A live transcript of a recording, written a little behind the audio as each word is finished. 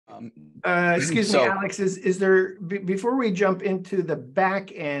Excuse me, Alex, is there, before we jump into the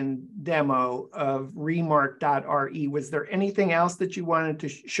back end demo of REMARK.re, was there anything else that you wanted to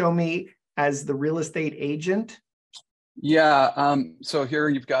show me as the real estate agent? Yeah, so here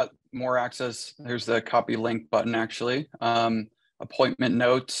you've got more access. Here's the copy link button, actually. Appointment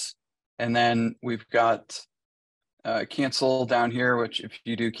notes, and then we've got cancel down here, which if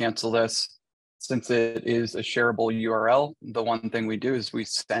you do cancel this, since it is a shareable URL, the one thing we do is we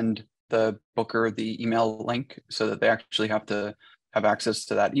send the booker the email link so that they actually have to have access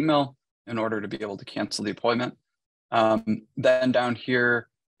to that email in order to be able to cancel the appointment. Then down here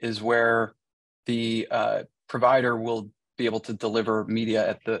is where the provider will be able to deliver media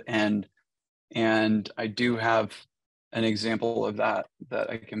at the end. And I do have an example of that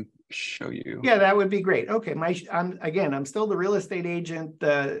I can show you. Yeah, that would be great. Okay, I'm still the real estate agent.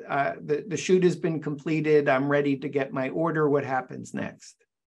 The shoot has been completed. I'm ready to get my order. What happens next?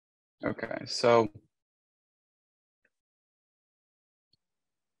 Okay, so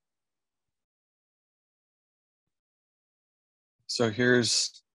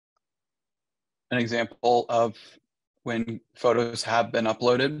here's an example of when photos have been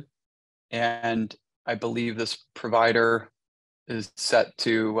uploaded, and I believe this provider is set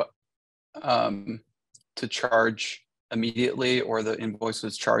to charge immediately, or the invoice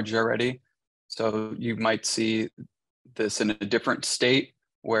was charged already. So you might see this in a different state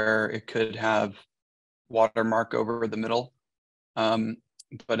where it could have watermark over the middle.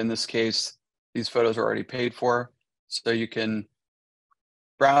 But in this case, these photos are already paid for, so you can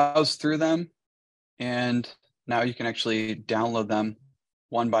browse through them, and now you can actually download them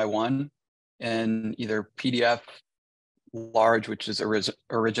one by one in either PDF, large, which is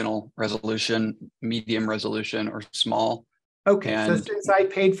original resolution, medium resolution, or small. Okay, so since I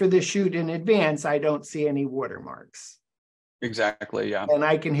paid for the shoot in advance, I don't see any watermarks. Exactly, yeah. And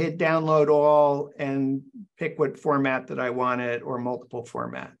I can hit download all and pick what format that I want it, or multiple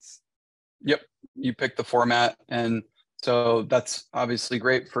formats. Yep, you pick the format, and so that's obviously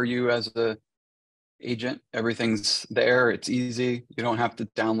great for you as the agent. Everything's there, it's easy. You don't have to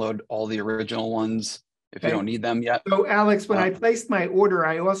download all the original ones if you don't need them yet. So Alex, when I placed my order,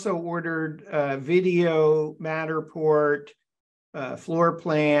 I also ordered video, Matterport, floor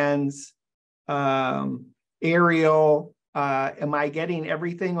plans, aerial. Am I getting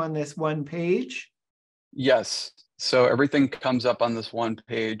everything on this one page? Yes, so everything comes up on this one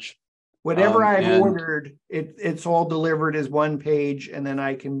page. Whatever I've ordered, it's all delivered as one page, and then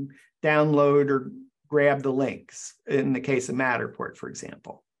I can download or grab the links in the case of Matterport, for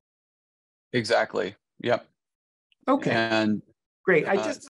example. Exactly. Yep. Okay. And great. I just